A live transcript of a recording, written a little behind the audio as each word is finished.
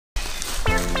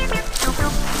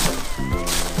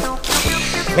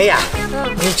梅呀，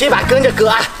你这把跟着哥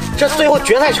啊，这最后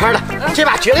决赛圈了，这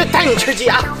把绝对带你吃鸡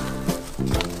啊！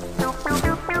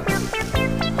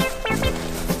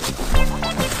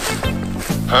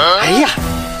哎呀，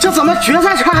这怎么决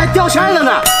赛圈还掉线了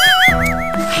呢？哎呀，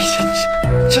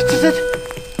这，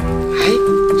哎，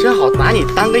真好拿你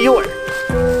当个诱饵。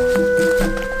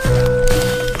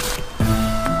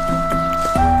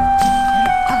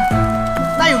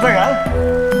那有个人，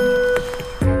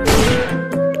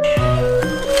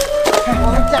我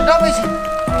们捡着没去。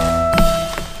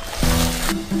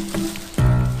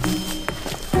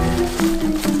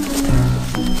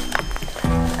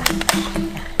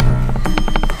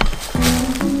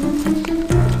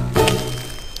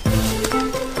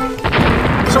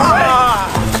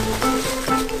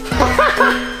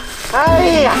哎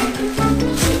呀，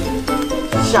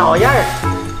小样儿，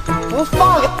不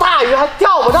放个大鱼还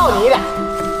钓不到你俩。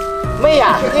妹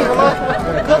呀，那什么，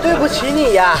哥对不起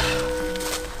你呀。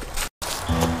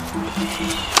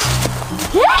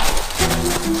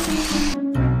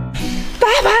爸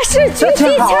爸是狙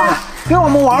击枪，给我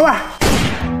们玩玩。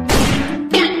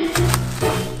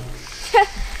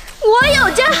我有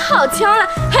这好枪了，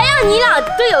还要你俩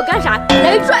队友干啥？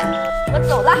来拽，我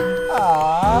走了。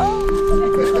啊！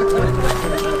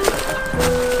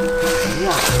哎呀，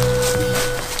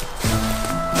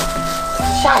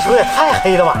下手也太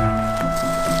黑了吧！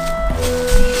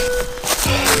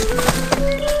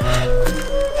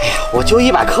哎呀，我就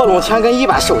一把克隆枪跟一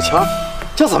把手枪，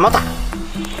这怎么打？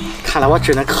看来我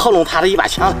只能克隆他的一把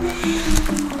枪了。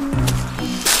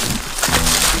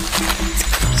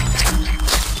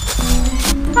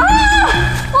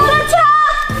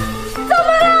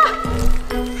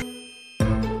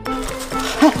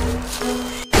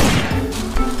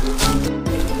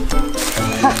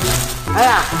哎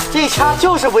呀，这枪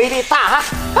就是威力大哈！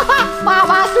哈哈，爸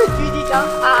爸是狙击枪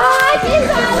啊！你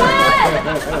咋了？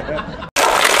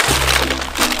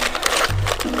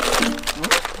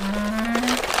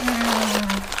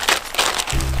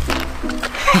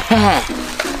嘿嘿。哎，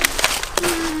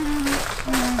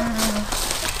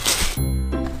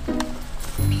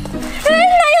哪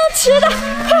有吃的？哎。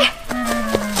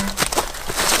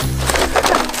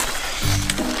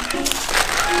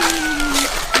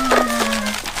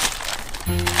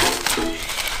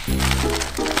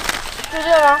就这个。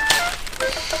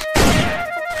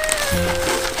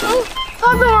他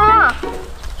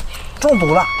怎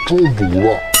么了？中毒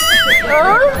了。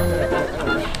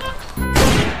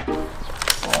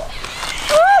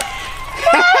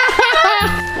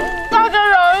大哥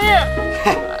饶命！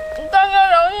大哥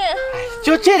饶命！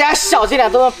就这点小伎俩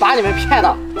都能把你们骗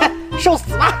到，哼，受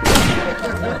死吧！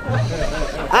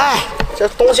哎，这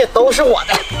东西都是我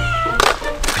的。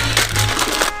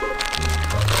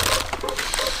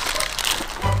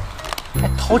还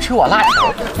偷吃我辣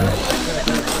条！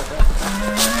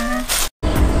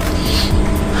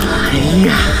哎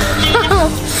呀，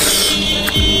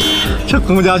这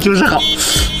公交就是好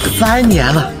，3年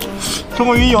了，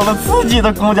终于有了自己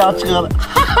的公交车了。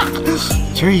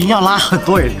今儿一定要拉很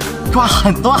多人，赚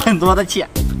很多的钱。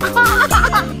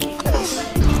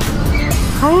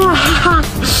哎呀，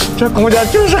这公交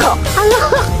就是好。哎呀，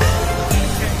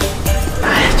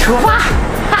哎，出发！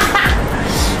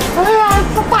哎呀，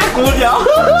这大公交！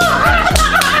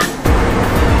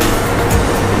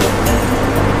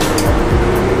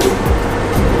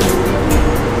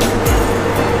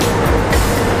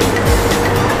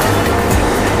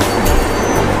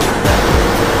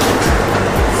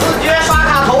自觉刷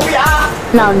卡投币啊！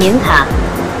老年卡。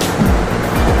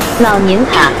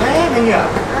哎，美女，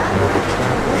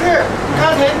不是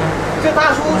刚才这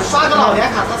大叔刷个老年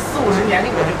卡，他40、50年龄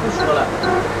我就不说了，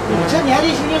你这年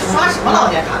纪轻轻刷什么老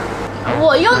年卡？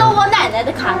我用的我奶奶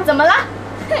的卡，怎么了？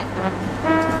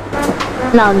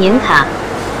老年卡。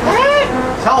哎，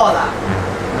小伙子，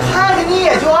看着你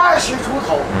也就20出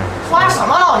头，刷什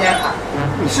么老年卡？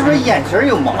你是不是眼神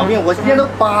有毛病？我今年都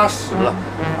80了。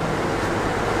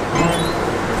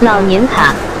老年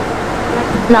卡。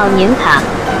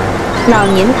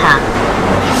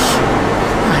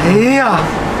哎呀，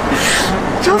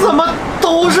这怎么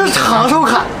都是长寿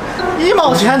卡，1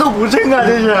毛钱都不挣啊！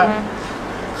这是，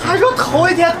还说头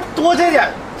一天多挣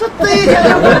点，这第一天就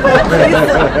被赔死。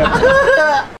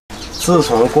自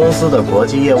从公司的国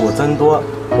际业务增多，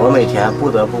我每天不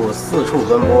得不四处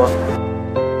奔波。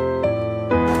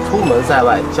出门在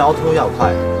外，交通要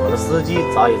快，我的司机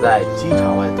早已在机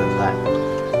场外等待。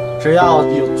只要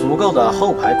有足够的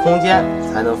后排空间，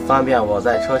才能方便我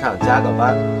在车上加个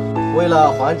班。为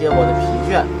了缓解我的疲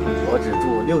倦，我只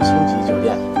住6星级酒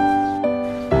店。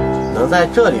能在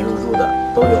这里入住的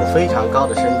都有非常高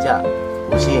的身价，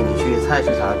不信你去菜市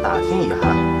场打听一下。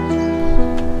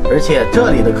而且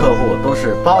这里的客户都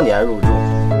是包年入住。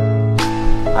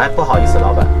哎，不好意思，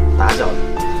老板，打搅了。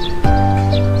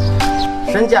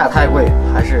身价太贵，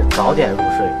还是早点入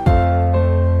睡。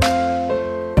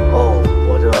哦，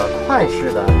我这快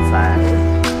式的在。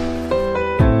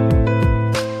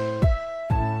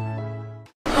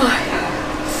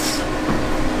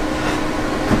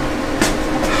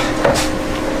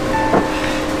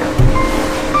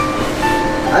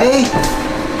哎，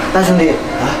大兄弟啊，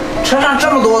车上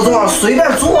这么多座，随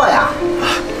便坐呀。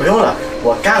不用了，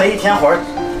我干了一天活，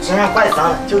身上怪脏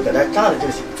的，就搁这站着就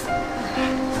行。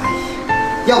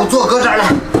要不坐搁这儿来？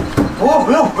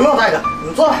不用，大哥，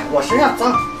你坐吧，我身上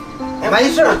脏。哎，没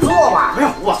事，坐吧。不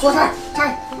用，我坐这儿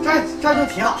就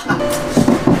挺好。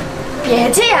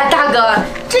别这样，大哥，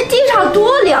这地上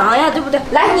多凉呀，对不对？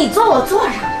来，你坐，我坐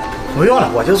上。不用了，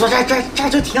我就坐这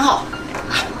就挺好。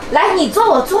来，你坐，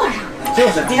我坐上。就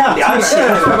是地上凉气。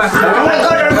来，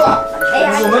搁这儿坐。哎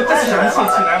呀，我们带凉气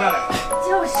起来了。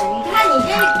就是，你看你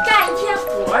这干一天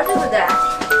活，对不对？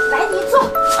来，你坐。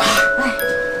哎，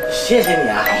谢谢你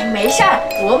啊。哎，没事儿，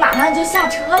我马上就下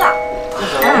车了。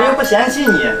我们又不嫌弃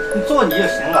你，你坐你就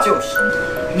行了。就是，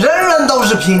人人都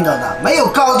是平等的，没有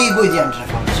高低贵贱之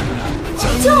分，是不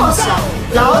是？就是，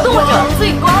劳动者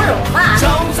最光荣嘛。劳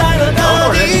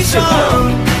动人民最光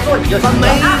荣，坐你就行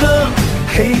了。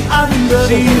黑暗的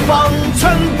地方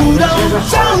全部都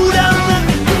照亮了，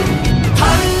坦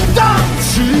荡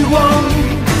时光，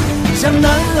像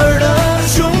男儿的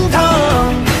胸膛，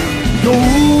有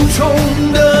无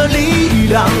穷的力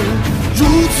量，如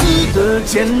此的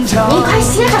坚强。你快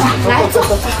歇着吧，来坐，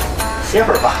歇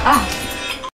会儿吧。啊。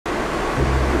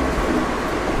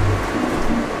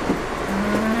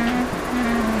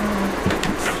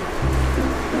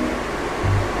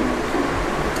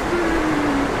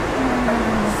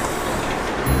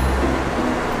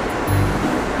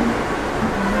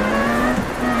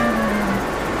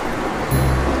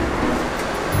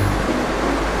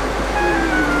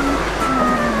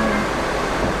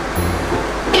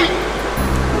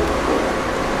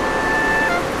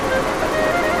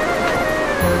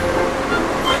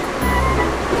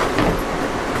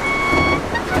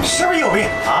是不是有病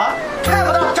啊？看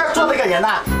不到这儿坐了个人呢，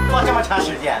坐这么长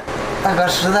时间。大哥，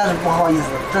实在是不好意思，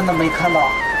真的没看到。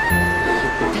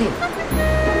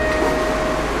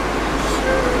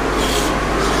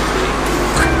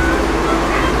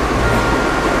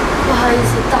不好意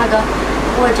思，大哥，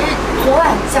我这昨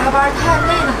晚加班太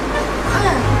累了，快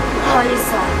点，不好意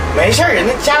思啊。没事，人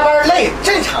家加班累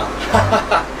正常。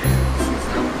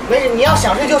没事，你要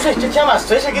想睡就睡，这肩膀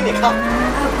随时给你靠。啊，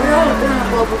不用了，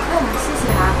我不困了，谢谢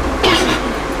啊。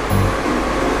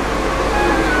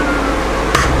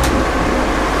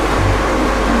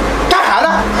干啥呢？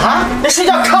啊？那睡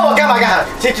觉靠我干嘛干啥？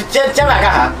这肩膀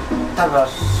干啥？大哥，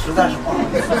实在是不好意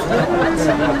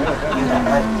思。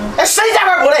哎，谁加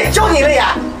班不累？就你累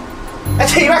呀！哎，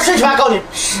这一边睡去吧，告诉你，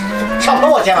少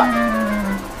碰我肩膀。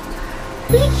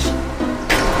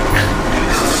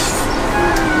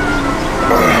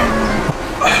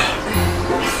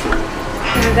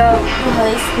大哥，不好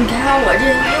意思，你看我这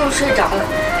又睡着了，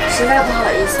实在不好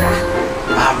意思啊。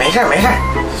啊，没事，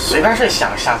随便睡，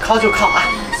想靠就靠啊。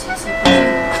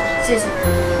谢谢。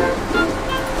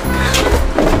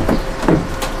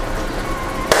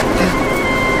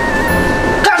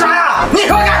干啥呀？你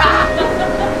说干啥？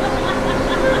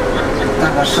大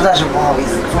哥，实在是不好意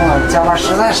思，昨晚加班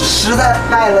实在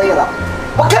太累了。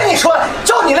我跟你说，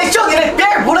就你累，别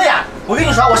人不累呀。我跟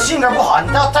你说，我心情不好，你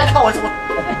再看我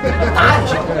打你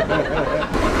去。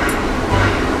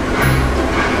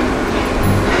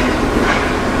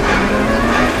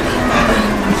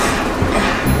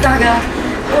大哥，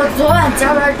我昨晚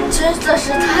加班真的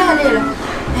是太累了，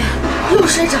哎呀，又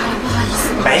睡着了，不好意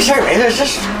思。没事，这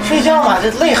睡觉嘛，这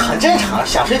累很正常，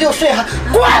想睡就睡哈。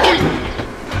滚！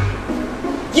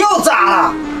又咋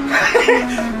了？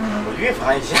我预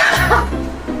防一下。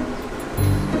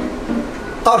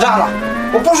到站了，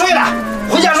我不睡了，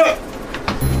回家睡。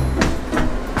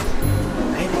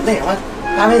哎，那什么，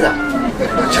大妹子，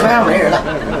车上没人了，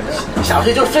想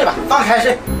睡就睡吧，放开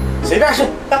睡，随便睡。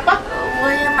我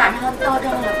也马上到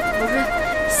站了，我说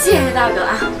谢谢大哥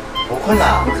啊。不困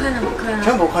了？不困了。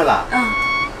真不困了？嗯。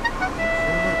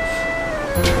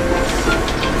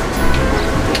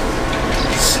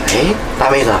哎，大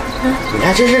妹子，你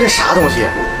看这是个啥东西？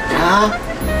啊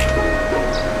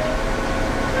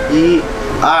？1、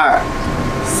2、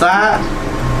3。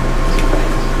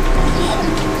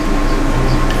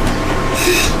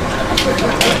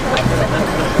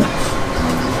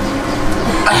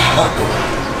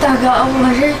大哥，我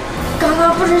这刚刚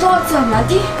不知道怎么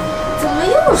地怎么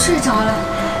又睡着了？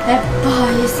哎，不好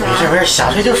意思啊。没事，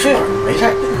想睡就睡会儿，没事。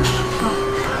好，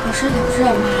我睡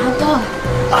马上到了。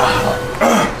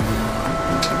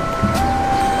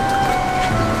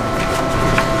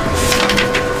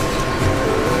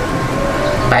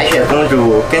白雪公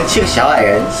主跟7个小矮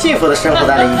人幸福的生活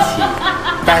在了一起，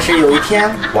但是有一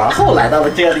天，王后来到了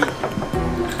这里。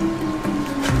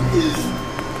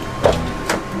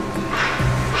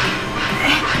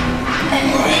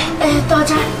到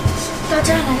站了。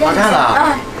到站了。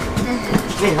啊。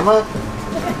那什么，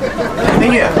美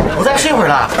女，不再睡会儿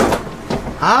了？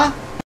啊？